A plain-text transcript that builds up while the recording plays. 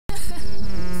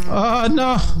Oh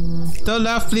no! Don't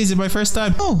laugh, please. It's my first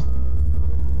time. Oh.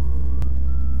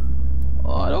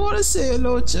 Oh, I don't want to say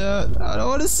hello, chat. I don't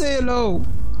want to say hello.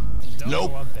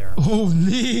 Nope.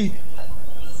 Holy.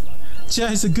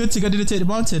 Chat, it's a good thing I didn't take the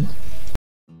mountain.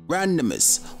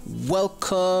 Randomers,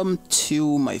 welcome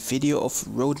to my video of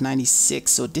Road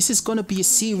 96. So this is gonna be a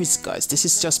series, guys. This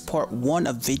is just part one,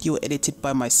 a video edited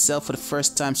by myself for the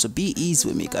first time. So be easy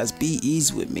with me, guys. Be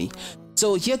easy with me.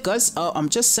 So yeah, guys, I'm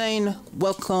just saying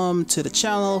welcome to the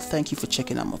channel. Thank you for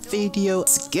checking out my video.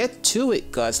 Let's get to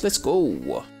it, guys. Let's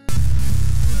go.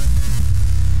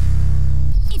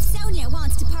 If Sonia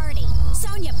wants to party,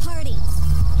 Sonia parties.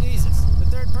 Jesus, the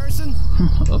third person?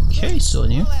 Okay,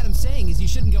 Sonia. All Adam's saying is you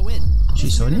shouldn't go in.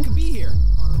 She's Sonia? Could be here.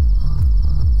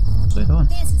 Wait on.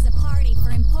 This is a party for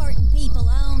important people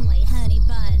only, honey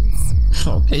buns.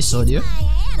 Okay, Sonia.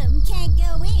 Why Adam can't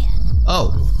go in.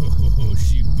 Oh.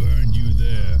 She burned you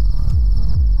there.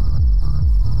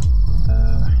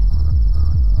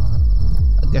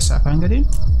 I guess I can get in.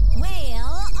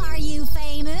 Well, are you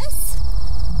famous?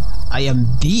 I am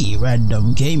the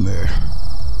random gamer.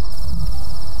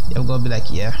 Yeah, I'm gonna be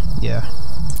like, yeah.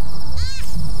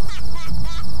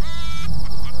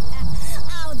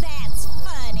 Oh, that's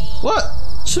funny. What?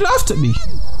 She laughed at me.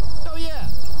 Oh yeah.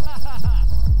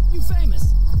 You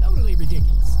famous. Totally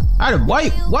ridiculous. Adam, why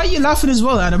are you laughing as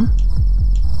well, Adam?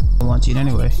 I want you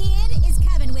anyway. The kid is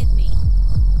coming with me.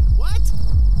 What?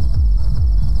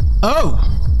 Oh,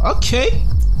 okay.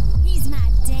 He's my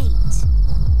date.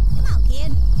 Come on,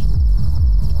 kid.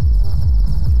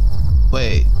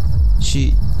 Wait,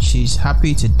 she's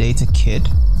happy to date a kid.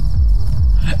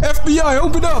 FBI,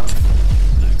 open up!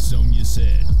 Like Sonia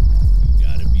said, you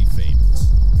gotta be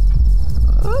famous.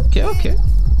 Okay.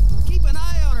 Keep an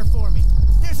eye on her for me.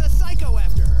 There's a psycho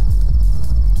after her.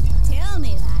 Tell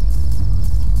me about it.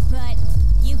 But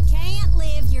you can't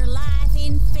live your life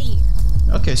in fear.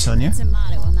 Okay, Sonia. It's a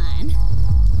motto of mine.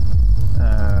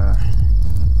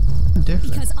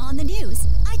 Different. Because on the news,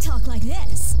 I talk like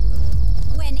this.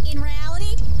 When in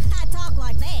reality, I talk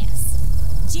like this.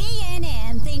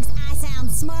 GNN thinks I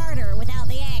sound smarter without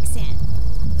the accent.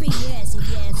 BS if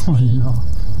you ask Oh me. no,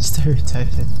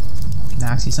 stereotyping. Can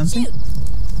I ask you something? Shoot.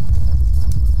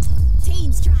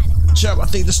 Teens trying to cross Job, I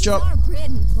think this job. our bread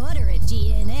and butter at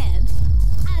GNN.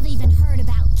 I've even heard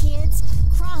about kids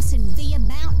crossing via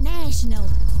Mount National.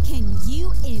 Can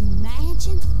you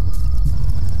imagine?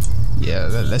 Yeah,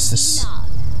 let's just. No.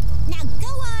 Now go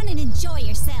on and enjoy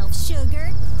yourself,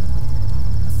 sugar.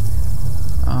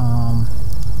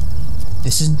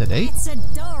 This isn't the date. It's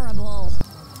adorable.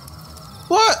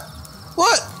 What?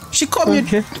 She called me.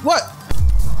 What?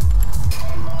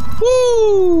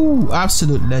 Woo!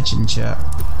 Absolute legend, chat.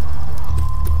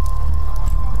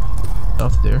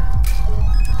 Off there.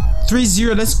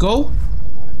 3-0. Let's go.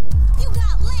 You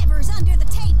got levers under the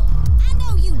table. I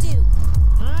know you do.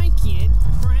 Hi, kid.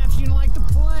 Perhaps you like to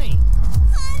play.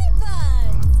 Honey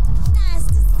buns. Nice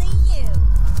to see you.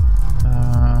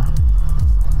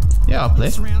 Yeah, I'll play.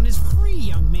 This round is free,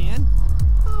 young man.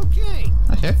 Okay.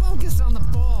 Okay. Focus on the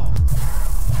ball.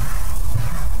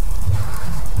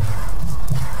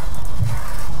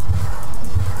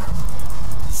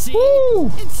 See?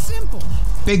 Woo! It's simple.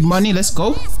 Big money. Let's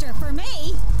go. Faster for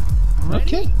me. Ready?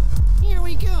 Okay. Here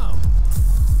we go.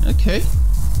 Okay.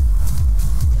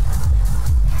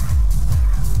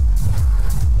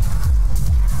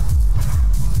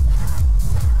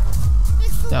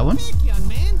 That one. Pick, young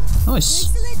man. Nice.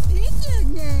 Excellent pick,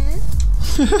 young man.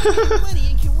 Money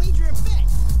and can wager a bet.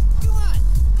 Go on.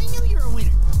 I knew you were a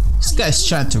winner. This guy's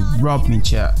trying to rob me,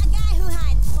 chat. A guy who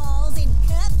hides balls in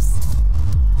cups.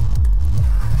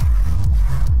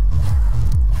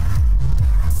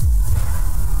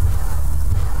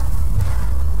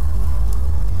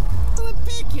 Excellent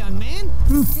pick, young man.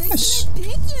 Nice. Excellent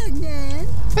pick, young man.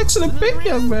 Excellent pick,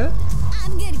 young man.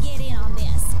 I'm gonna get in on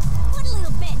this. Put a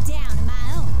little bet down of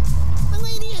my own. The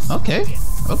lady is Okay.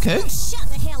 Okay. Shut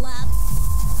the hell up.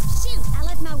 Shoot, I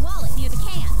left my wallet near the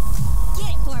can.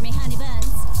 Get it for me, honey buns.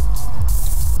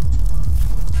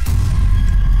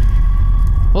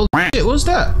 Holy shit, what's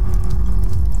that?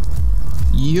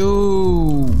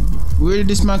 Yo, where did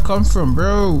this man come from,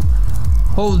 bro?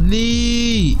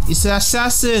 Holy, it's an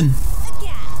assassin.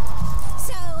 Okay.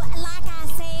 So, like I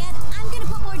said, I'm gonna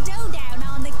put more dough down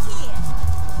on the kid.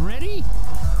 ready.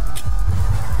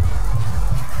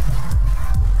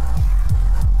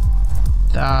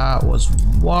 That was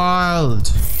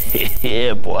wild.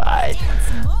 Yeah, boy. And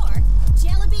some more.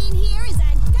 Jelly bean here is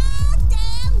a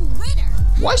goddamn winner.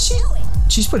 Why she? Do it.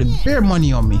 She's putting bare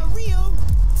money on me. A real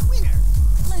winner.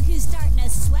 Look who's starting to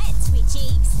sweat, sweet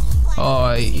cheeks.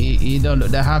 Oh, you don't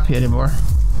look that happy anymore.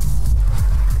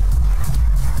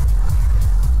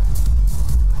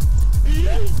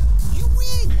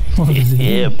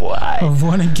 Yeah, boy. I've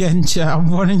won again, chat. I've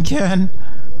won again.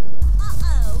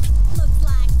 Uh-oh. Looks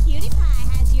like Cutie Pie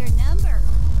has your number.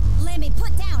 Let me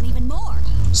put down even more.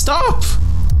 Stop!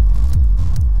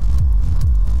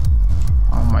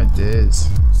 Oh my days.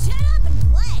 Shut up and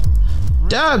play.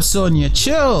 Damn, Sonia,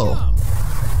 chill.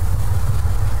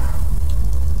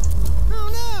 Oh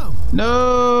no!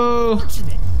 No.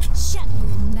 Fortunate. Shut your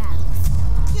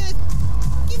mouth. Just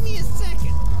give me a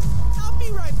second. I'll be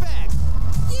right back.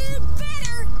 You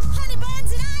better. Honey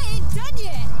Buns and I ain't done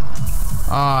yet.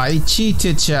 Ah, he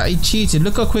cheated, chat. He cheated.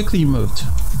 Look how quickly he moved.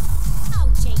 Oh,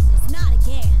 Jesus, not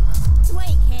again.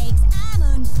 Sweet cakes, I'm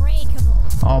unbreakable.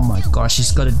 Oh my gosh,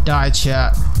 he's gonna die,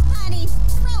 chat. Honey,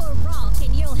 throw a rock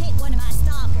and you'll hit one of my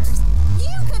stalkers.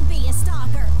 You could be a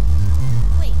stalker.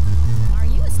 Wait, are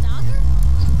you a stalker?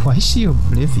 Why is she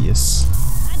oblivious?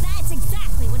 That's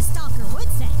exactly what a stalker would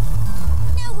say.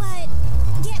 You know what?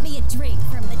 Get me a drink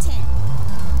from the tent.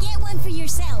 Get one for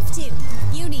yourself, too.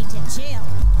 You need to chill.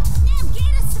 Now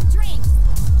get us some drinks.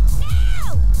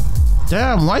 Now!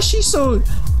 Damn, why is she so...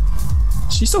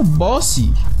 She's so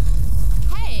bossy.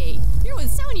 Hey, you're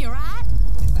with Sonia, right?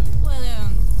 Well,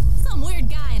 some weird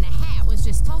guy in a hat was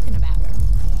just talking about her.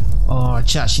 Oh,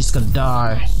 chat, she's gonna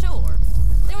die. Not sure.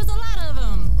 There was a lot of,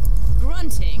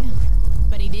 grunting,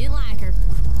 but he did like her.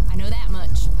 I know that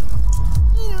much.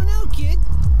 I don't know, kid.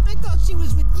 I thought she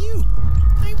was with you.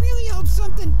 I really hope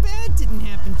something bad didn't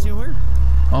happen to her.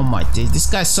 Oh my days, this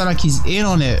guy sounds like he's in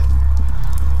on it.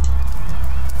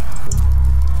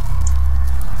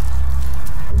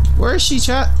 Where is she,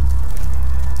 chat?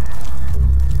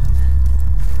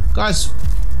 Guys.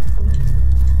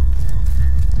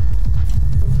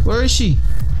 Where is she?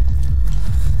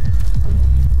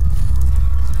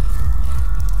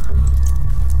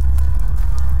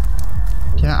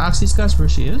 Can I ask these guys where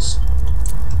she is?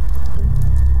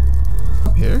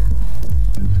 Up here?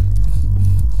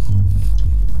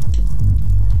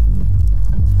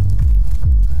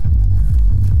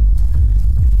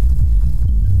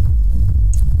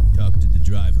 Talk to the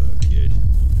driver, kid.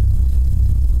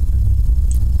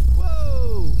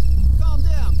 Whoa! Calm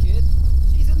down, kid.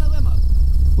 She's in the limo.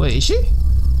 Wait, is she?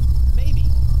 Maybe.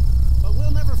 But we'll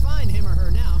never find him or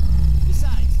her now.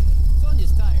 Besides,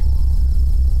 Sonia's tired.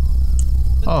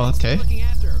 But Oh, thanks for okay. looking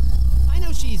after her. I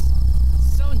know she's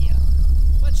Sonia,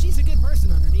 but she's a good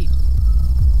person underneath.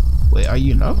 Wait, are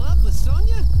you in In love? love with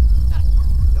Sonia? Ah,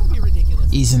 don't be ridiculous.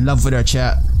 He's in love with her,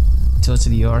 chat.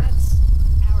 Totally you are. That's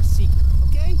our secret,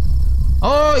 okay?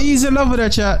 Oh, he's in love with her,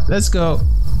 chat. Let's go.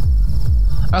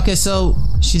 Okay, so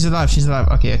she's alive. She's alive.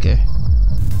 Okay, okay.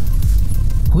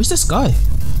 Who's this guy?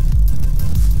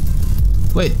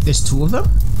 Wait, there's two of them?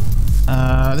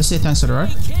 Let's say thanks for the ride.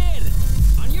 Hey kid,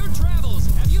 on your travels,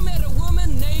 have you met a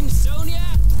woman named Sonia?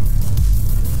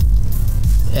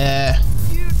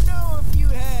 You'd know if you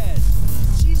had.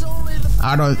 She's only the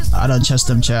I don't trust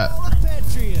them, chat.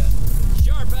 Petria.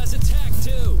 Sharp as a tack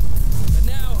too. But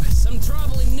now, some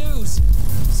troubling news.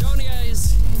 Sonia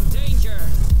is in danger.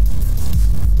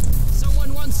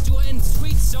 Someone wants to end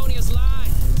sweet Sonia's life.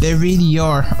 They really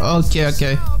are. Okay,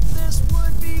 okay. Stop this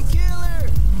would-be killer.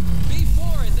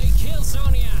 Before they kill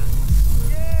Sonia.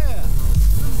 Yeah,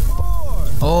 before.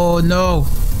 Oh no.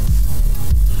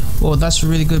 Oh, that's a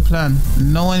really good plan.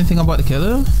 Know anything about the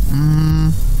killer?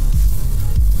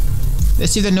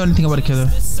 Let's see if they know anything about the killer.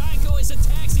 This psycho is a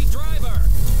taxi driver.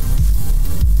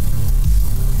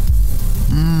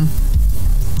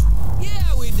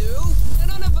 Yeah, we do. And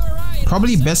on a variety.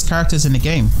 Probably best characters in the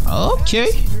game.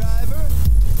 Okay. Taxi driver.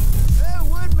 That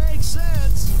would make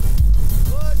sense.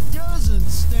 What doesn't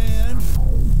stand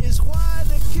is why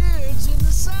the kid's in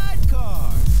the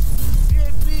sidecar.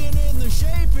 It being in the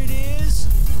shape it is.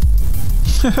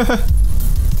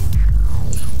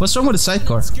 What's wrong with the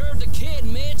sidecar? Scared the kid,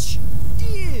 Mitch.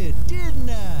 Didn't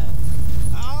I?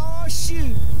 Oh,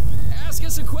 shoot. Ask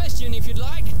us a question if you'd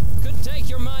like. Could take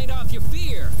your mind off your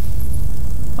fear.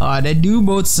 They do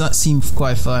both seem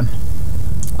quite fun.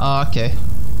 Okay.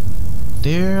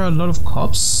 There are a lot of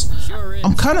cops. Sure is.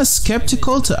 I'm kind of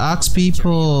skeptical to ask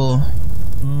people.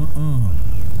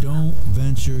 Don't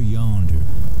venture yonder.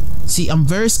 See, I'm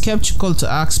very skeptical to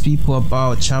ask people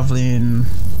about traveling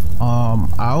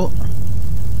out.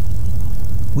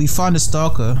 We found a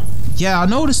stalker. Yeah, I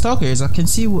know who the stalker is. I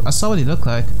saw what he looked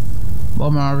like.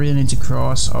 But I really need to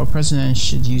cross. Our president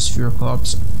should use fewer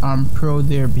cops. I'm pro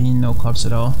there being no cops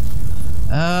at all.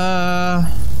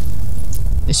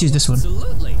 Let's use this one.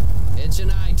 Absolutely. Itch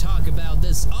and I talk about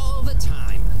this all the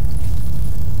time.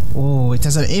 Oh, it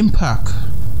has an impact.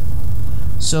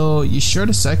 So, you sure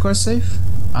the sidecar is safe?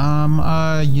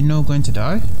 Going to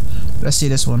die? Let's see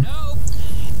this one. Nope.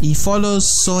 He follows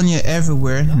Sonia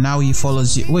everywhere. Now he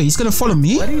follows you. Wait, he's gonna follow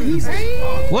me?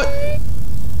 What?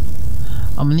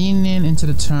 I'm leaning into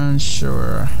the turn.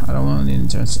 Sure. I don't want to lean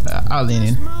into turns. I'll lean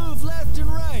in. Move left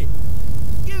and right.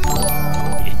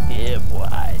 Yeah,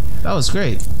 boy. That was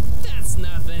great. That's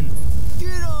nothing.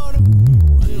 Get on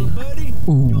him, little buddy.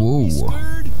 Ooh, Don't be whoa.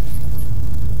 scared.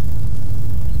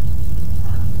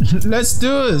 Let's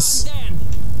do this. Dan.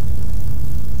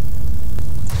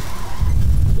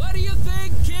 What do you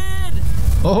think, kid?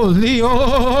 Oh, Lee. Oh,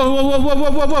 whoa, whoa, whoa,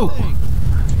 whoa, whoa, whoa.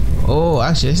 Oh,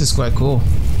 actually, this is quite cool.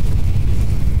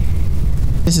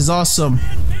 This is awesome.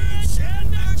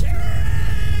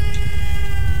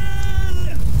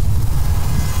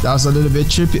 That was a little bit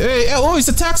trippy. Hey, oh, it's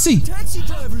a taxi. Taxi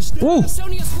driver, Oh,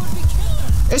 Sonia's would-be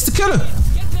killer. it's the killer.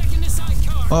 Get back in the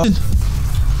sidecar.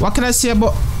 What can I say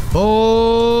about?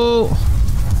 Oh,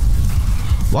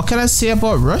 what can I say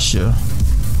about Russia?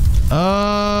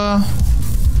 I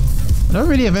don't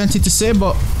really have anything to say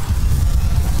about.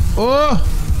 Oh,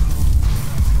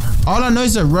 all I know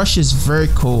is that Russia is very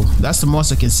cool. That's the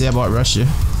most I can say about Russia.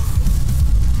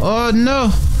 Oh no,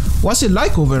 what's it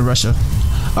like over in Russia?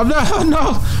 Oh no, oh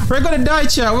no, we're gonna die,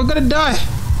 chat. We're gonna die.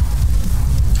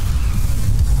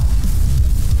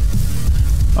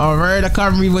 Alright, I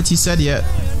can't read what he said yet.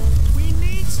 we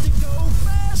needs to go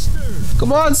faster.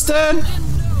 Come on, Stan. No,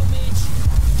 Mitch.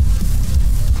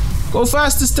 Go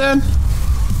faster, Stan.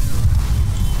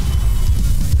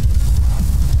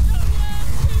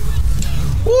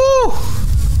 Woo!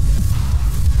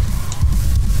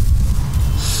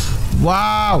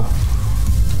 Wow.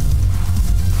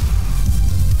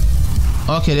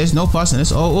 Okay, there's no passing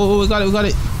this. Oh, we got it, we got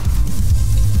it.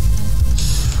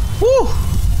 Woo!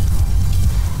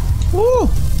 Woo!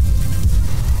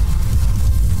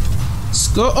 Let's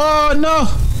go. Oh no!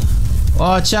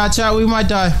 Oh, chat, we might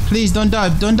die. Please don't die,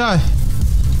 don't die.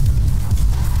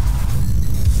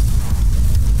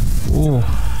 Oh.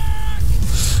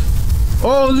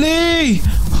 Oh, Lee!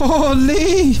 Oh,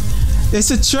 Lee!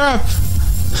 It's a trap.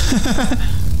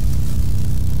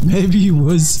 Maybe it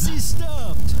was. Taxi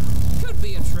stopped. Could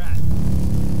be a trap.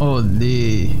 Oh,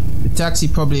 Lee. The taxi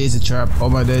probably is a trap. Oh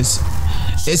my days.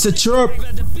 It's a trap. Brave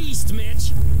of the beast,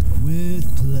 Mitch. With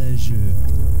pleasure.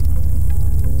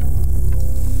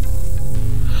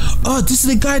 Oh, this is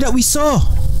the guy that we saw.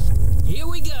 Here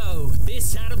we go.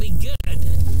 This ought to be good.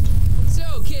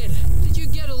 So, kid, did you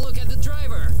get a look at the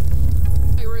driver?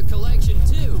 My recollection,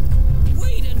 too.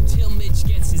 Wait until Mitch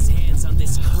gets his hands on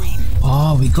this creep.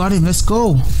 Oh, we got him. Let's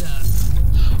go.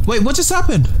 Wait, what just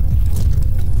happened?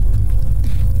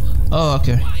 Oh,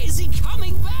 okay. Why is he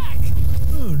coming back?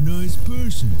 Oh, nice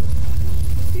person.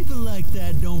 People like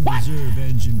that don't deserve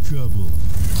engine trouble.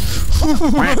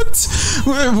 What?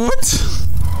 Wait, what?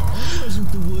 I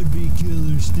wasn't the would-be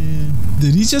killer, Stan.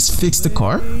 Did he just fix the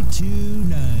car? Way too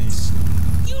nice.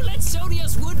 You let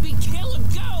Sonia's would-be killer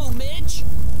go, Mitch.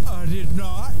 I did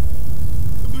not.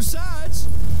 Besides,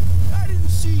 I didn't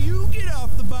see you get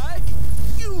off the bike.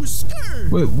 You was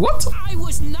scared. Wait, what? I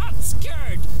was not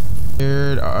scared.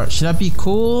 Should I be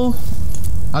cool?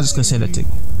 I was just gonna say that thing.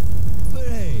 But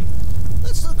hey,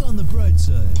 let's look on the bright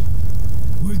side.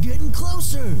 We're getting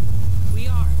closer. We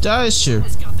are. That is true.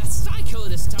 It's got that psycho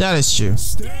this time. That is true.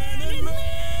 Stan and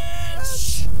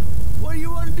Mitch! What do you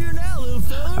want to do now, little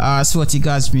fella? That's what you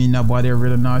guys mean now, boy. They're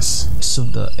really nice. So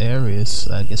the areas,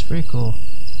 like, it's pretty cool.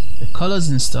 The colors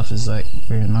and stuff is like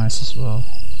very nice as well.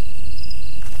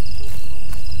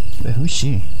 Wait, who's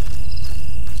she?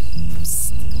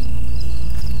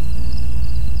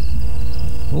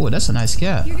 Oh, that's a nice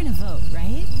cat. You're gonna vote,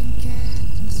 right?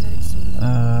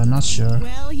 Not sure.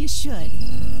 Well, you should.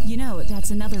 You know,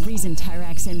 that's another reason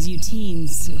Tyrak sends you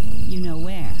teens, you know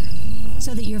where.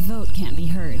 So that your vote can't be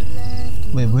heard.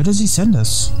 Wait, where does he send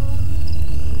us?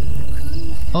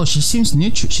 Oh, she seems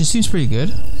neutral. She seems pretty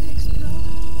good.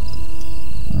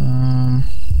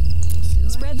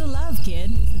 Spread the love,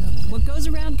 kid. What goes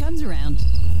around comes around.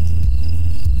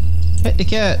 Pet the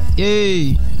cat.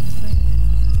 Yay.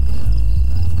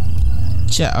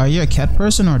 Chat, are you a cat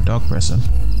person or a dog person?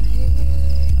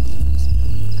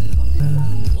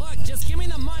 Look, just give me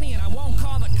the money and I won't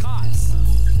call the cops.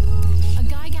 A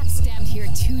guy got stabbed here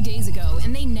 2 days ago,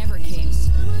 and they never came.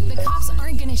 The cops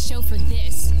aren't gonna show for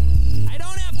this. I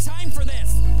don't have time for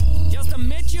this. Just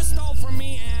admit you stole from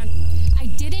me and... I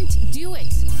didn't do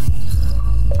it.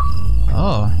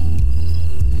 Oh.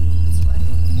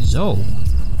 So.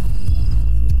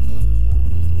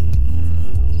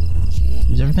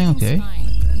 Is everything okay?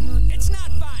 Fine. It's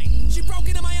not fine. She broke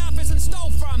into my office and stole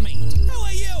from me. Who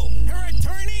are you? Her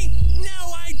attorney?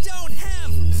 No, I don't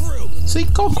have proof. So you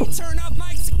can't Turn off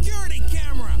my security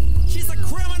camera. She's a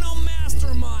criminal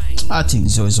mastermind. I think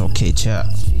Zoe's okay, chat.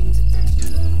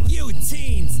 You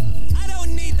teens! I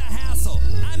don't need the hassle.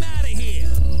 I'm out of here.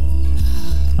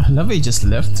 I love it, he just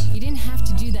left. You didn't have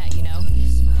to do that, you know.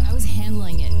 I was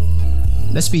handling it.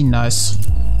 Let's be nice.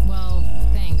 Well,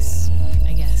 thanks,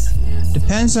 I guess.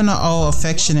 Depends on how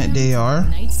affectionate they are.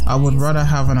 I would rather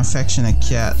have an affectionate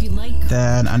cat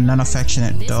than a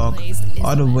non-affectionate dog.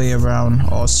 Other way around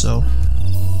also.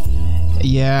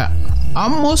 Yeah,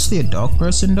 I'm mostly a dog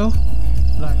person though.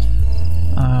 Like,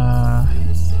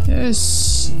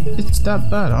 it's that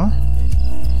bad, huh?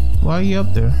 Why are you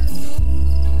up there?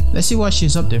 Let's see why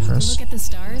she's up there first. Look at the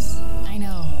stars. I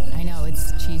know,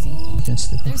 it's cheesy.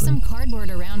 There's some cardboard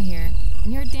around here,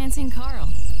 and you're dancing Carl.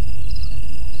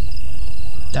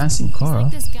 Dancing Carl?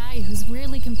 He's like this guy who's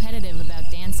weirdly competitive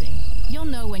about dancing. You'll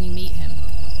know when you meet him.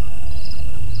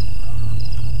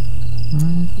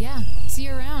 Yeah, see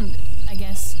you around, I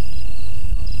guess.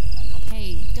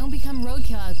 Hey, don't become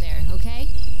roadkill out there, okay?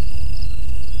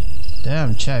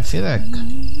 Damn, chat, I feel like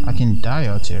I can die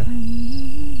out here.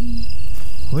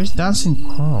 Where's Dancing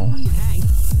Carl?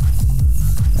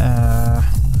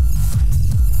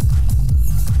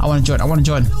 I wanna join. No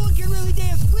one can really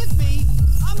dance with me.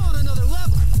 I'm on another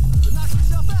level. So knock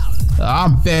yourself out.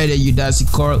 I'm better than you, Dancing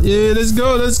Carl. Yeah, let's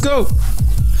go.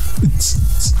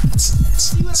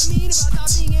 See what I mean about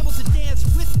not being able to dance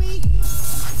with me?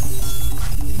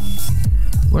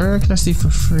 Where can I sleep for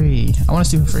free? I want to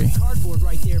sleep for free. Cardboard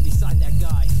right there beside that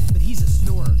guy, but he's a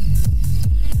snorer.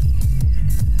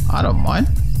 I don't mind.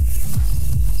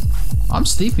 I'm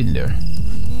sleeping there.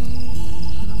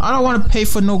 I don't want to pay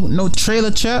for no trailer,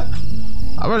 chat.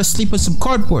 I'd rather sleep on some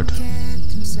cardboard.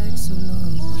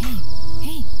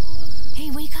 Hey,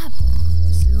 wake up.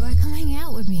 Come hang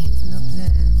out with me.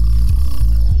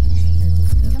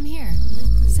 Come here.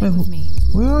 Sit with me.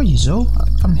 Where are you, Zoe?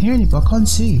 I'm hearing you, but I can't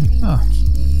see you. Oh.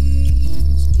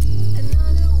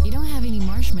 You don't have any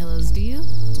marshmallows, do you?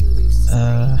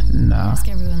 No. Ask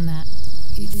everyone that.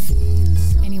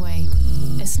 Anyway,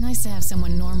 it's nice to have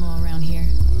someone normal around here.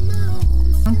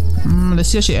 Let's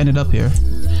see how she ended up here.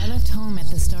 I left home at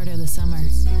the start of the summer.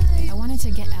 I wanted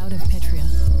to get out of Petria.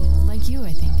 Like you,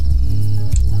 I think.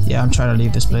 Yeah, I'm trying to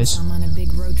leave this place. I'm on a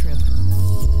big road trip.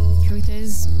 Truth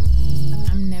is,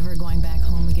 I'm never going back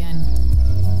home again.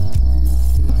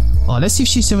 Oh, let's see if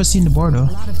she's ever seen the bar though.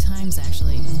 A lot of times,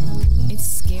 actually. It's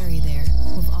scary there.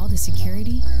 With all the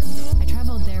security, I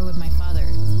traveled there with my father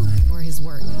for his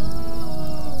work.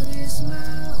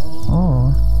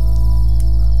 Oh.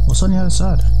 What's on the other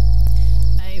side?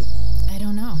 I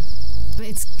don't know. But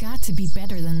it's got to be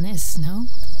better than this, no?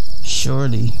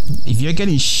 Surely. If you're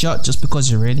getting shot just because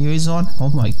your radio is on, oh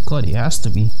my god, it has to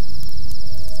be.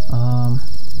 Are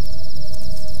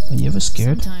you ever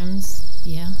scared? Sometimes,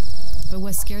 yeah. But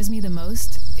what scares me the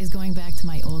most is going back to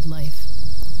my old life.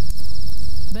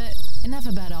 But enough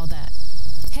about all that.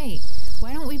 Hey,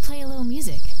 why don't we play a little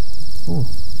music? Ooh.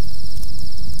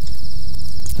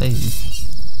 Play.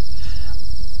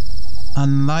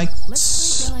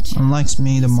 Unlikes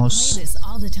me the most. Play this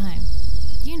all the time.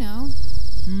 You know.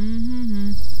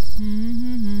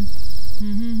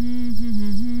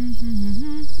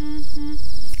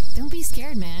 Don't be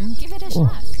scared, man. Give it a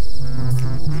shot.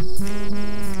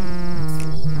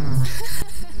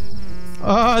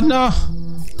 Oh no!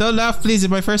 Don't laugh, please. It's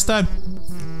my first time.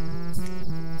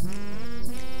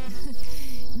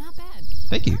 Not bad.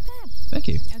 Thank you. Not bad. Thank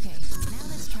you. Okay, now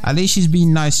let's try. At least she's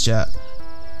being nice, chat.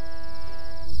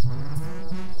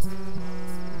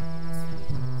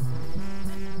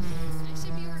 I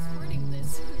should be recording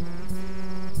this.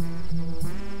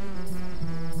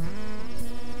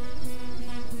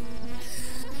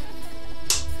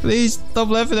 Please stop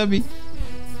laughing at me.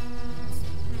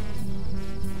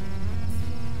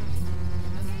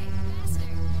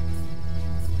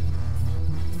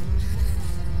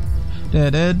 Da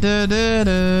da da da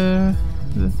da.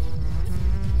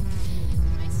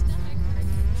 My stomach hurts.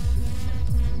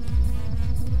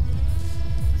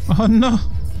 Oh no.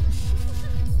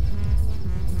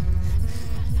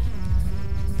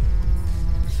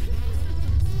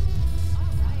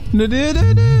 Da da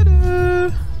da da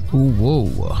da. Ooh,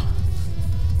 whoa.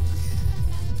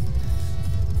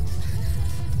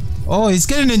 Oh, it's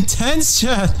getting intense,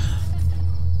 chat.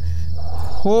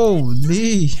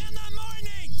 Holy.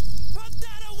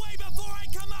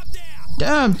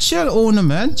 Damn, chill, owner,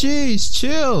 man. Jeez,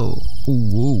 chill.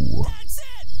 Ooh. That's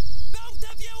it! Both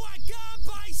of you are gone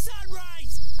by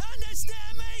sunrise!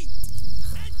 Understand me?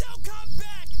 And don't come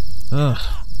back! Ugh.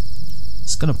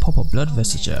 It's gonna pop a blood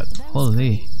vessel, chat.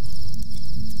 Holy.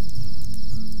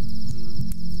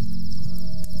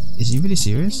 Is he really I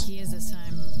serious? think he is this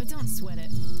time, but don't sweat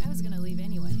it. I was gonna leave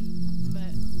anyway,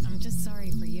 but I'm just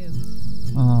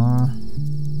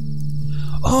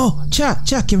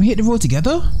Chat, can we hit the road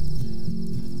together?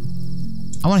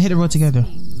 I want to hit the road together.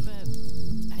 But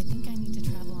I think I need to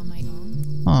travel on my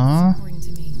own. Aww. It's important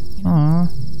to me, you know? Aww.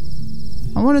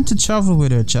 I wanted to travel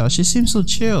with her, child. She seems so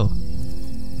chill.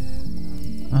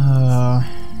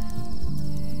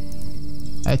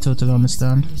 I totally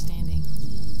understand. Understanding.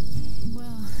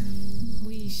 Well,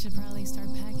 we should probably start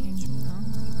packing, huh?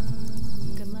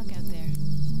 Good luck out there.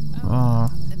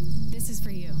 Oh, this is for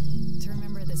you, to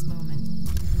remember this moment.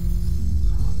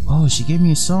 Oh, she gave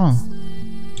me a song.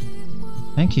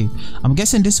 Thank you. I'm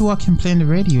guessing this is what I can play in the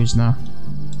radios now.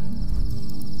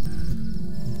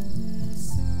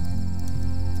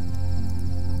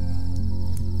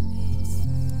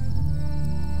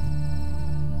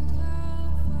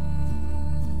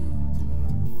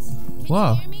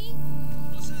 Wow. Hear me?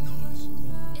 What's that noise?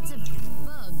 It's a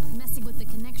bug messing with the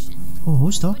connection. Oh,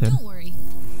 who's But talking? don't worry.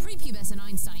 Prepubescent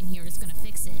Einstein here is gonna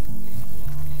fix it.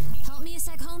 Help me a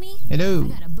sec, homie? Hello. I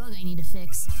got a bug I need to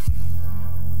fix.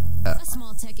 A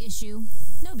small tech issue.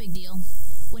 No big deal.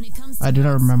 When it comes to I do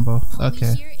not bugs, remember. homie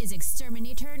Okay. here is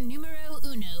exterminator numero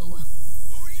uno.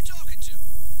 Who are you talking to?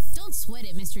 Don't sweat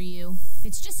it, Mr. U.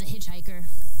 It's just a hitchhiker.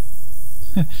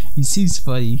 He seems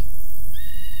funny.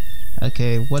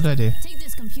 Okay, what do I do? Take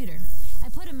this computer. I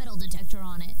put a metal detector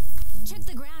on it. Check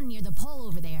the ground near the pole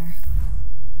over there.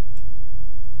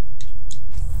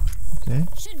 Okay.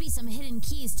 Should be some hidden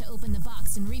keys to open the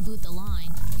box and reboot the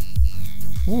line.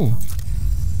 Ooh.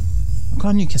 Got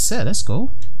a new cassette. Let's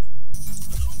go.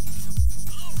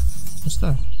 What's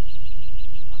that?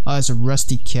 Oh, it's a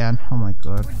rusty can. Oh my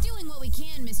god. We're doing what we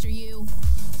can, Mr. U.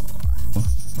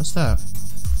 What's that?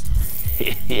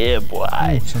 Yeah, boy.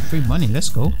 Ooh, some free money. Let's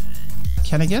go.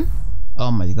 Can again?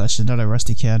 Oh my gosh, another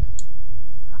rusty can.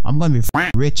 I'm gonna be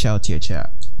rich out here, chat.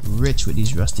 Rich with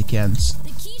these rusty cans.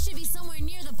 The key should be somewhere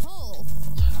near the pole.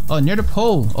 Oh, near the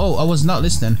pole. Oh, I was not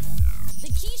listening. The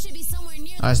key should be somewhere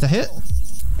near the Is that hit? pole.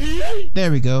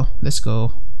 There we go. Let's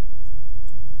go.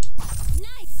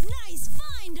 Nice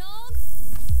find, dog.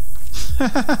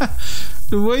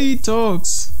 The way he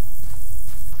talks.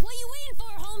 What you waiting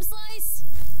for, home slice?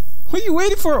 What are you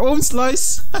waiting for, own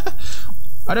slice?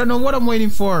 I don't know what I'm waiting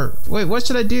for. Wait, what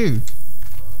should I do?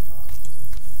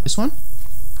 This one?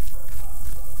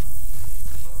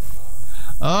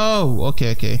 Oh,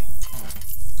 okay.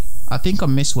 I think I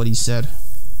missed what he said.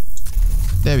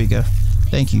 There we go.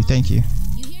 Thank you.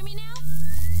 You hear me now?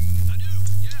 I do,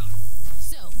 yeah.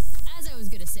 So, as I was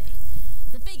gonna say,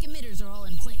 the fake emitters are all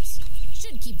in place.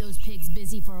 Should keep those pigs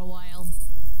busy for a while.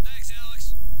 Thanks,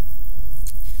 Alex.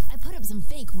 I put up some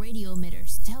fake radio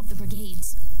emitters to help the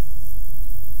brigades.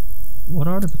 What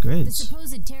are the The brigades?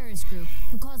 supposed terrorist group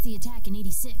who caused the attack in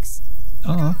 '86.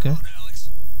 Oh, okay. Alex.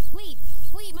 Wait,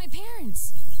 my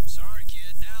parents. Sorry,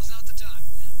 kid. Now's not the time.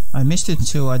 I missed it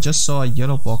too. I just saw a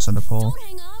yellow box on the pole. Don't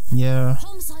hang up. Yeah.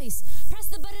 Home slice. Press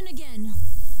the button again.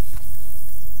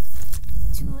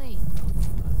 Too late.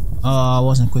 Oh, I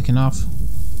wasn't quick enough.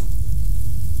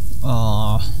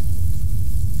 Oh.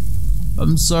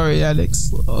 I'm sorry,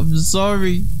 Alex. I'm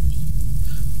sorry.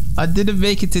 I didn't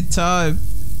make it in time.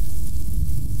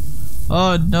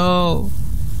 Oh no.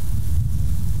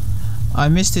 I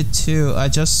missed it too. I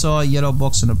just saw a yellow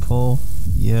box on the pole.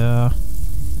 Yeah.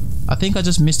 I think I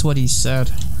just missed what he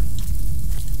said.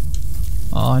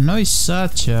 Oh no, he's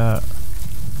such a...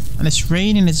 And it's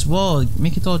raining as well.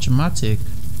 Make it all dramatic.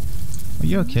 Are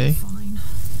you okay? Fine.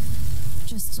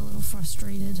 Just a little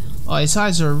frustrated. Oh, his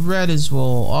eyes are red as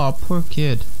well. Oh, poor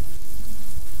kid.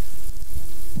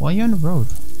 Why are you on the road?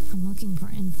 I'm looking for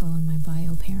info on my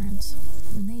bio parents.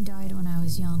 They died when I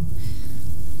was young.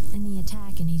 In the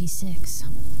attack in '86.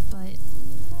 But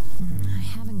I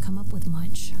haven't come up with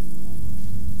much.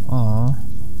 Aw.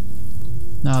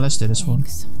 Now let's do this one.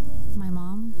 Thanks. My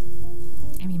mom,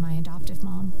 my adoptive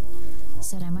mom,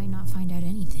 said I might not find out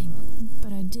anything,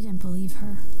 but I didn't believe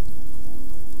her.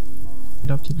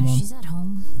 Adopted mom. She's at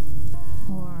home,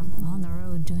 or on the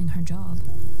road doing her job.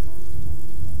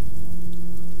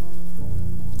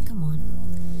 Come on,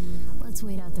 let's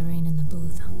wait out the rain in the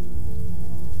booth.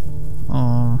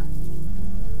 Aw.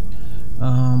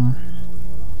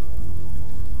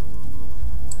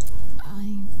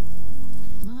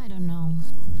 I don't know.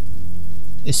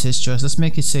 It's his choice. Let's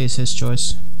make it say it's his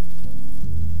choice.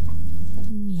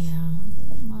 Yeah,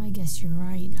 I guess you're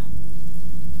right.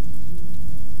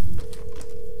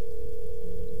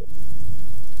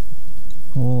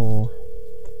 Oh.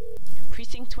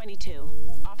 Precinct 22,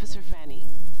 Officer Fanny.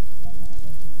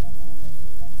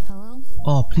 Hello?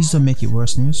 Oh, please don't make it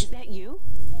worse, News. Is that you?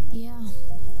 Yeah,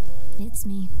 it's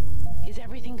me. Is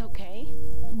everything okay?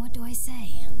 What do I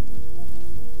say?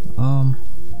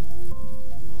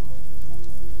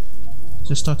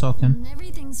 Just start talking.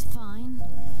 Everything's fine.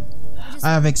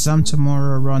 I have exam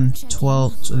tomorrow around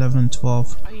 12, 11,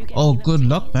 12. Oh, good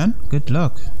luck, man. Good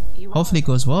luck. Hopefully it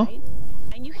goes well.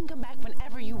 And you can come back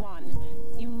whenever you want.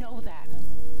 You know that.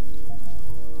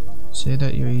 Say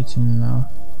that you're eating now.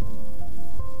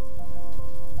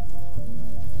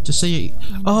 Just say you.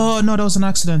 Oh no, that was an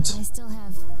accident. I still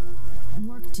have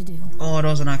work to do. Oh, that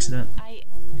was an accident.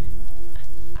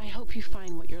 I hope you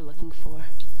find what you're looking for.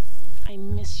 I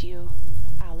miss you,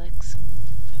 Alex.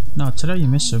 No, tell her you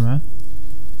miss her, man.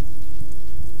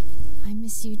 I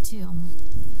miss you too.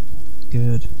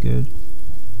 Good, good.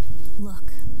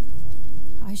 Look,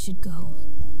 I should go.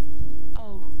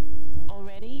 Oh,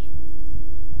 already?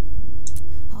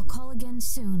 I'll call again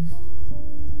soon.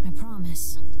 I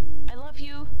promise. I love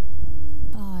you.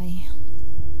 Bye.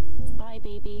 Bye,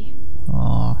 baby.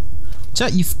 Aw.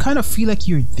 Chat, you kind of feel like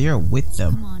you're there with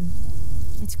them. Come on.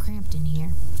 It's cramped in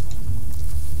here.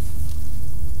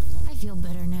 I feel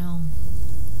better now.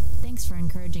 Thanks for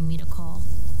encouraging me to call.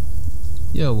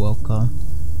 You're welcome.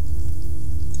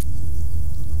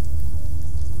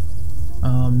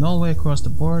 No way across the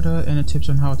border. Any tips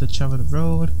on how to travel the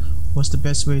road? What's the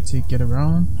best way to get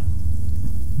around?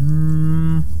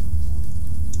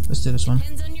 Let's do this one.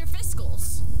 Depends on your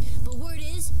fiscals. But word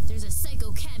is, there's a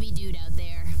psycho cabbie dude out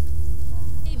there.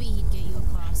 Maybe he'd get you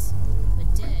across,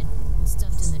 but dead and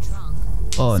stuffed in the trunk.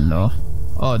 Oh no.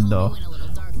 Oh no.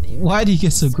 Why do you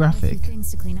get so graphic? Things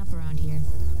to clean up around here.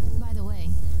 By the way,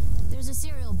 there's a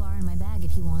cereal bar in my bag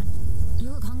if you want. You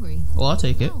look hungry. Oh, I'll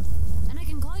take it. Oh, and I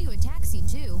can call you a taxi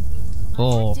too.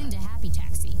 Oh. I checked into Happy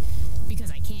Taxi because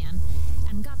I can,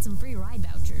 and got some free ride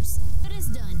vouchers. It is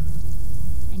done.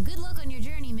 And good luck on your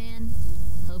journey, man.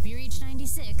 Hope you reach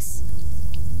 96.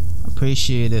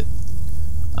 Appreciate it.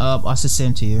 I'll say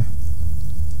same to you.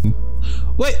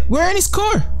 Wait, we're in his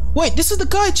car. Wait, this is the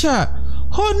guy, chat.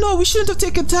 Oh no, we shouldn't have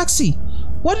taken a taxi.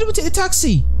 Why did we take the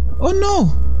taxi? Oh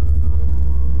no.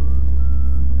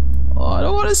 Oh, I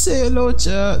don't want to say hello,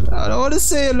 chat. I don't want to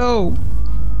say hello.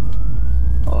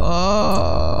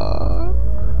 Oh.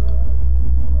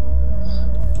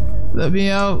 Let me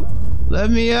out. Let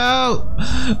me out.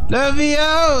 Let me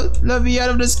out. Let me out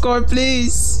of this car,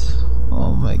 please.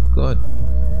 Oh my god.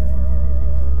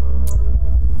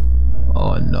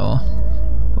 Oh no.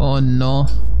 Oh no.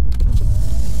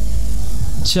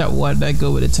 Chat, why did I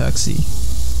go with a taxi?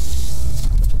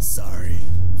 Sorry,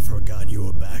 forgot you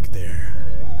were back there.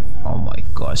 Oh my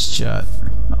gosh, chat.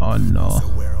 Oh no. So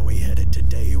where are we headed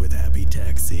today with Happy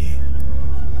Taxi?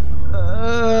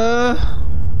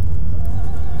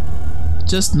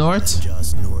 Just north?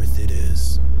 Just north it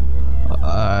is. Sit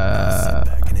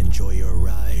back and enjoy your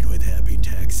ride with Happy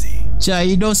Taxi. Chat,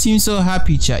 you don't seem so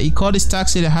happy, chat. He called his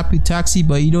taxi the Happy Taxi,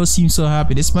 but you don't seem so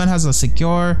happy. This man has a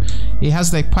secure. He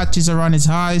has like patches around his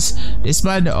eyes. This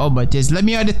man, oh my days. Let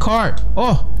me out of the car.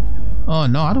 Oh. Oh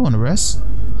no, I don't want to rest.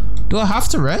 Do I have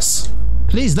to rest?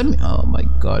 Please, let me. Oh my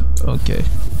god. Okay.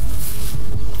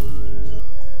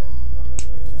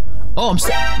 Oh, I'm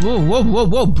whoa, whoa, whoa,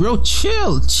 whoa, bro.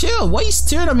 Chill, chill. Why you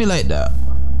staring at me like that?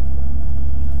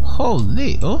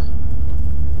 Holy. Oh.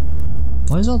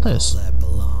 What is all this? That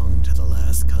belonged to the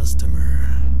last customer.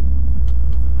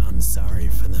 I'm sorry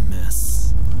for the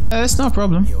mess. It's no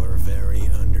problem. You're very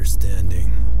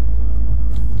understanding.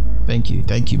 Thank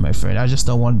you, my friend. I just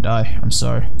don't want to die. I'm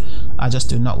sorry. I just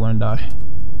do not want to die.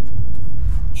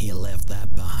 He left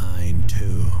that behind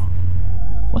too.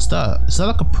 What's that? Is that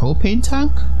like a propane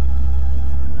tank?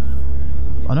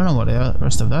 I don't know what the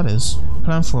rest of that is.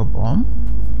 Plan for a bomb?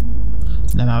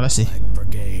 No, let's see. Like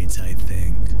brigades, I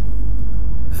think.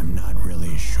 I'm not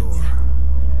really sure.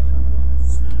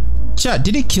 Chat,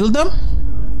 did he kill them?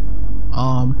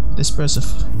 This person.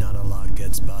 Not a lot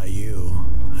gets by you,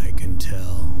 I can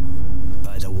tell.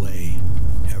 By the way,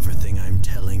 everything I'm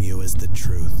telling you is the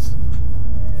truth.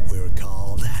 We're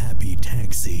called Happy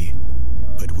Taxi,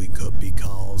 but we could be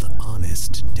called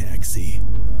Honest Taxi,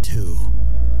 too.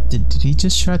 Did he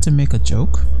just try to make a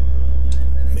joke?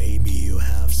 Maybe you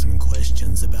have some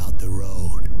questions about the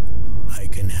road. I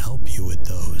can help you with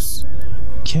those.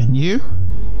 Can you?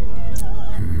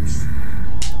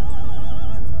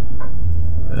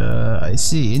 I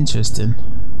see. Interesting.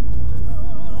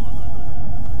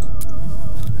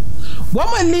 Why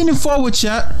am I leaning forward,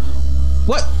 chat?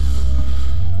 What?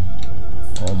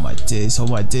 Oh my days, oh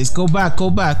my days. Go back, go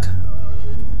back.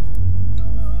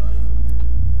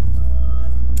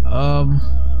 I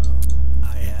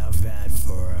have that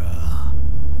for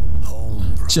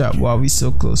home. Chat, wow, we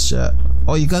so close, chat.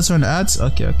 Oh, you guys are on ads?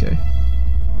 Okay, okay.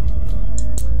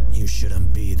 You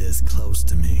shouldn't be this close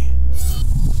to me.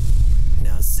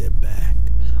 Now sit back.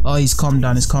 Oh, he's calmed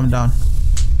down, he's calmed down.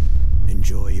 Enjoy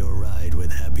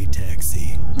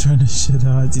trying to shit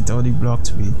out. It only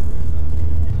blocked me.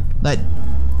 Like,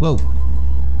 whoa.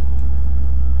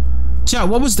 Chat,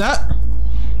 what was that?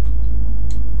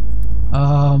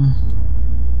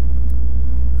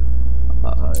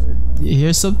 You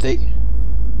hear something?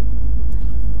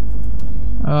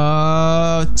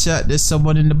 Chat, there's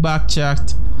someone in the back,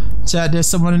 chat. Chat, there's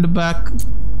someone in the back.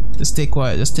 Just stay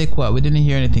quiet, just stay quiet. We didn't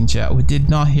hear anything, chat. We did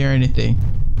not hear anything.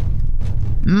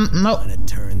 Nope. I'm gonna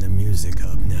turn the music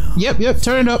up now. Yep,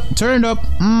 turn it up, turn it up.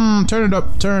 Turn it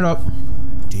up, turn it up.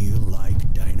 Do you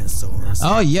like dinosaurs?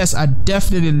 Oh yes, I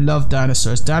definitely love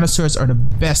dinosaurs. Dinosaurs are the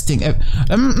best thing ever.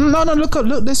 No, look up,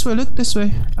 look this way, look this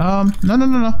way. No.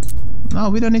 No,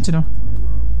 we don't need to know.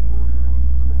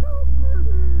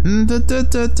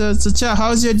 So chat,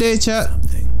 how's your day, chat?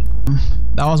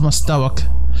 That was my stomach.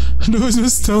 That was my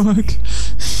stomach.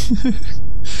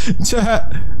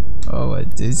 Chat. Oh my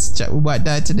days, chat. We might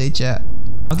die today, chat.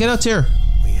 I'll get out here.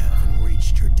 We haven't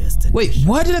reached your destination. Wait,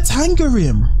 why did I tangle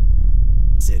him?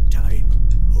 Sit tight,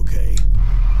 okay?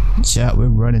 Chat, we're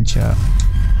running, chat.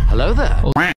 Hello there.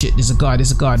 Oh shit, there's a guard,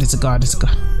 there's a guard, there's a guard, there's a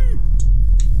guard.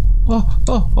 Oh.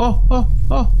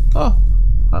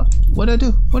 What'd I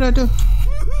do? What'd I do?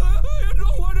 I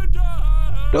don't want to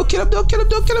die. Don't kill him, don't kill him,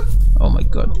 don't kill him. Oh my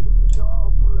god.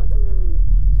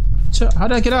 Chat, how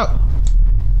did I get out?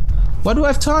 Why do I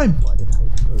have time? What did I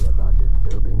say about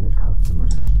disturbing the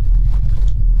customers?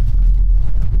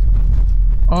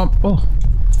 Oh.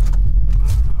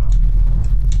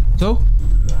 Go.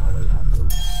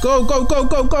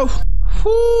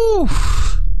 Whew.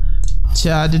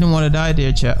 Chat, I didn't want to die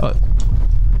there, chat.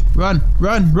 Run.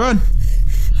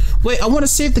 Wait, I want to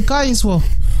save the guy as well.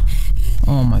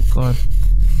 Oh my god.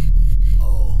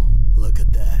 Oh, look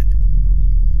at that.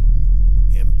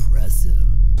 Impressive.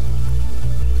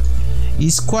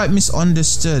 He's quite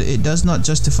misunderstood. It does not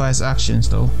justify his actions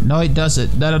though. No, it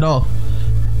doesn't. Not at all.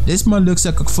 This man looks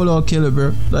like a full-on killer,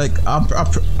 bro. Like,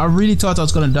 I really thought I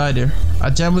was gonna die there. I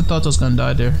genuinely thought I was gonna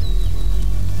die there.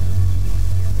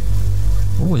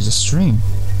 Oh, it's a stream.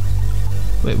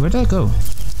 Wait, where'd I go?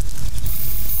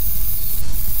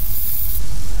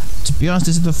 To be honest,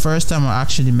 this is the first time I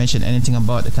actually mentioned anything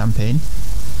about the campaign.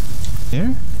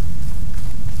 Here?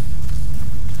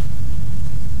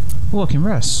 Oh, I can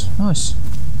rest. Nice.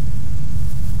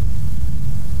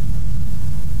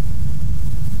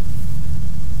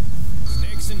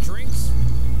 Snacks and drinks?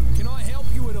 Can I help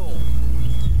you at all?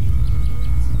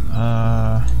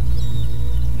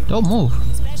 Don't move.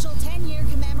 Special 10-year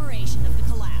commemoration of the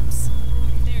collapse.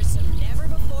 There's some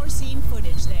never-before-seen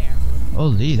footage there.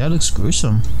 Holy, that looks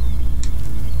gruesome.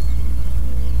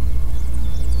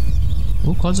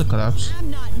 Who caused the collapse?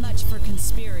 I'm not much for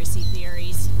conspiracy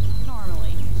theories.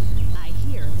 Normally, I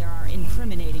hear there are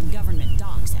incriminating government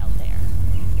docs out there.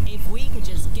 If we could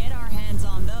just get our hands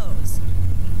on those.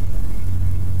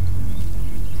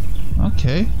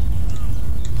 Okay.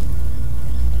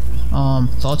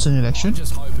 Thoughts on the election? I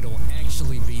just hope it'll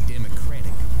actually be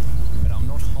democratic. But I'm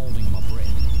not holding my breath.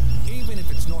 Even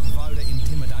if it's not voter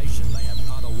intimidation, they have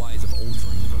other ways of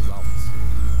altering the results.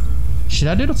 Should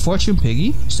I do the fortune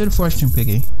piggy? Let's do the fortune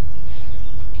piggy.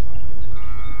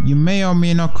 You may or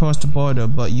may not cross the border,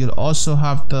 but you'll also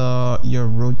have your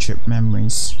road trip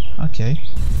memories. Okay.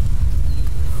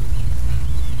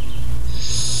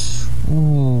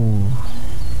 Ooh.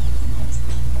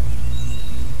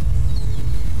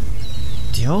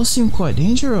 They all seem quite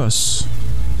dangerous.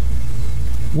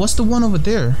 What's the one over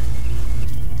there?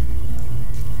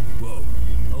 Whoa,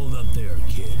 hold up there,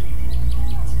 kid.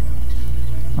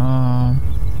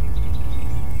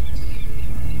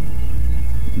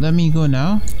 Let me go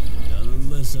now. Not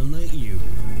unless I let you.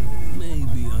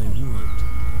 Maybe I won't.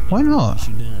 Why not?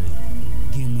 Should I?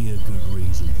 Give me a good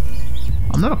reason.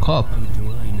 I'm not a cop. What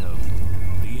do I know?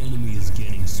 The enemy is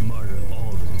getting smarter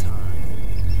all the time.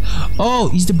 Oh,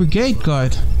 he's the brigade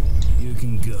guard. You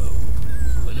can go,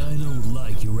 but I don't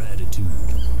like your attitude.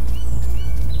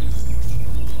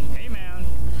 Hey man,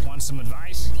 want some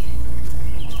advice?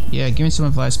 Yeah, give me some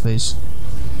advice, please.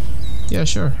 Yeah,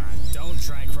 sure. Don't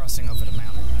try crossing over the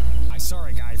mountain. I saw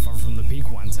a guy fall from the peak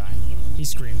one time. He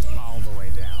screamed all the way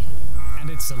down. And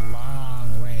it's a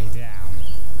long way down.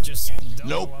 Just don't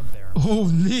go up there.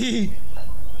 Holy!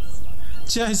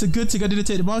 Chat, it's a good thing I didn't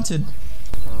take the mountain.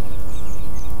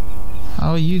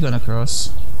 How are you gonna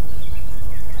cross?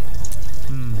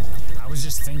 I was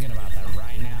just thinking about that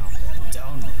right now.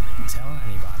 Don't tell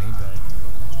anybody, but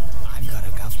I've got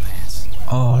a Guff pass.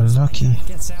 Oh, lucky.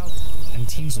 Gets out, and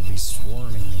teams will be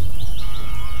swarming me.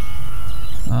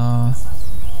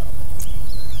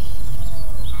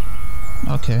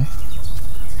 Okay.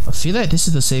 I feel like this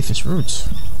is the safest route.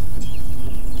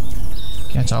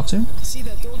 Can I talk to him? See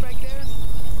that door back there?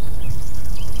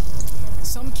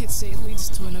 Some kids say it leads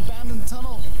to an abandoned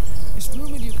tunnel. It's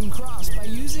rumored you can cross by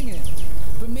using it.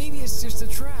 But maybe it's just a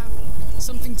trap.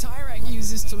 Something Tyrak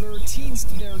uses to lure teens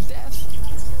to their death.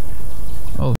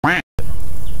 Oh,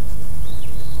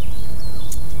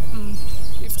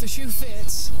 if the shoe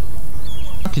fits.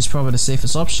 is probably the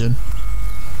safest option.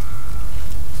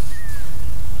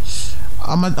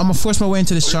 I'm gonna force my way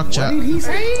into this truck chat.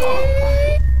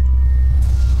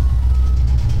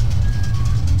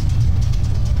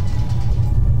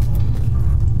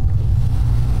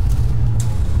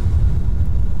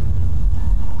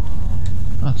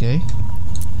 Okay.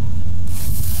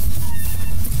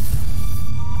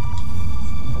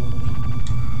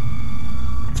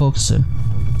 Focusing.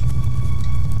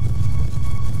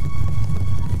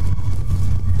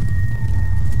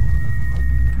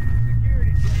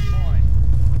 Security checkpoint.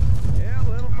 Yeah, a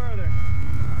little further.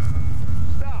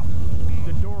 Stop.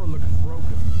 The door looks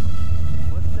broken.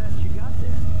 What's that you got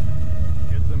there?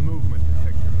 It's a movement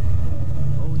detector.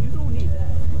 Oh, you don't need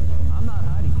that. I'm not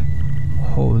hiding.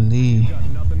 Holy. Got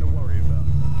nothing to worry about.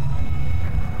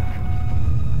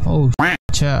 Oh,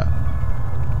 chat.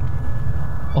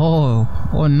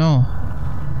 Oh no.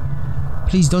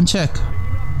 Please don't check.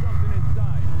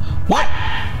 What?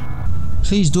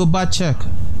 Please do a bad check.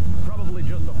 Probably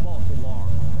just a false alarm.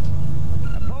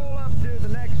 Pull up to the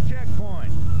next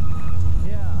checkpoint.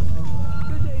 Yeah.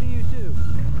 Good day to you too.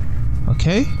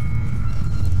 Okay.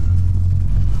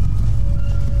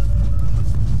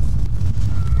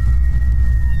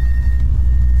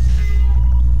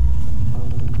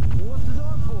 What's the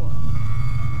dog for?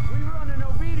 We run an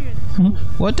obedience.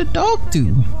 What the dog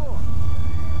do?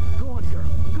 Go on, girl.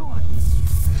 Go on.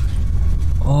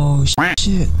 Oh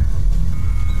shit.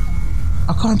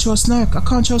 I can't trust Snack. I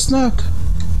can't trust Snack.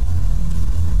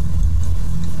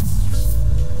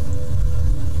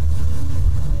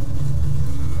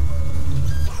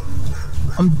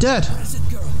 I'm dead.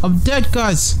 I'm dead,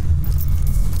 guys.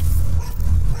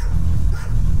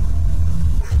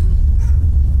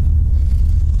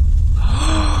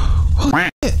 Oh,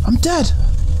 shit. I'm dead.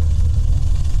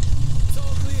 It's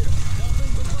all clear.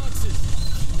 Nothing but boxes.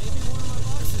 Maybe one of my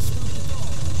boxes spooked the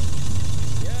dog.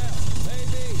 Yeah,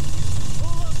 maybe.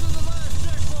 Pull up to the last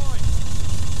checkpoint.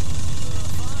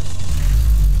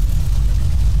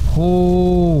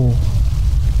 Oh.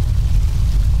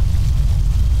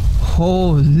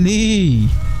 Holy.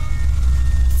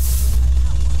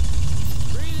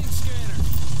 Breathing scanner.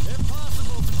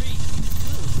 Impossible to beat.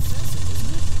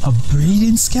 A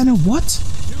breathing scanner? What?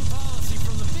 New policy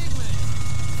from the big man.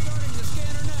 Starting the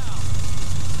scanner now.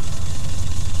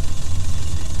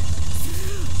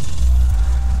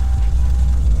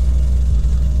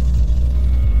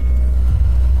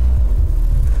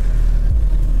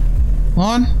 Come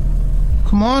on.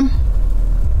 Come on.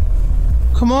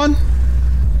 Come on.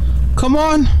 Come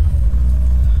on.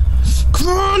 Come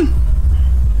on.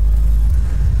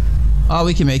 Oh,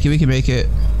 we can make it. We can make it.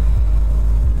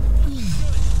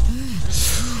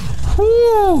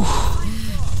 Whew.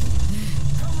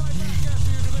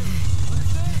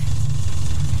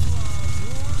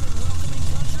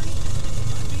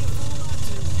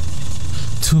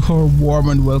 To our warm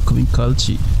and welcoming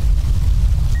culture.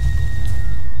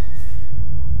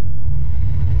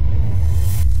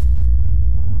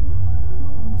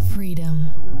 Freedom.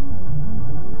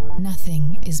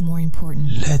 Nothing is more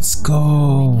important. Let's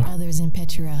go. Many others in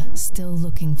Petria still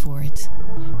looking for it.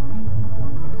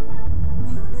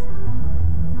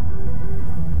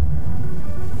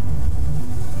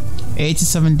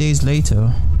 "87 days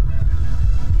later."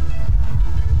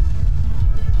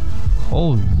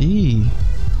 Holy.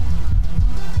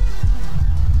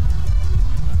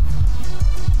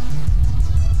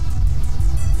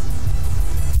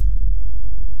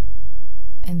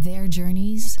 And their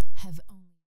journeys have only...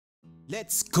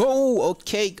 Let's go.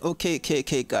 Okay,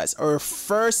 guys. Our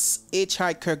first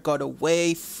hitchhiker got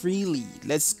away freely.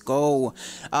 Let's go.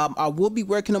 I will be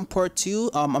working on part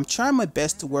 2. I'm trying my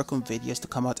best to work on videos to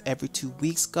come out every 2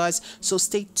 weeks, guys, so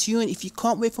stay tuned. If you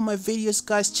can't wait for my videos,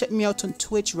 guys, check me out on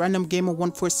Twitch,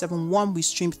 randomgamer1471. We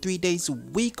stream 3 days a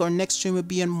week. Our next stream will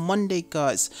be on Monday,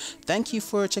 guys. Thank you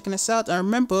for checking us out, and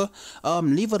remember,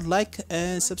 leave a like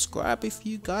and subscribe if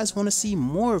you guys want to see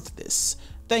more of this.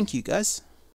 Thank you, guys.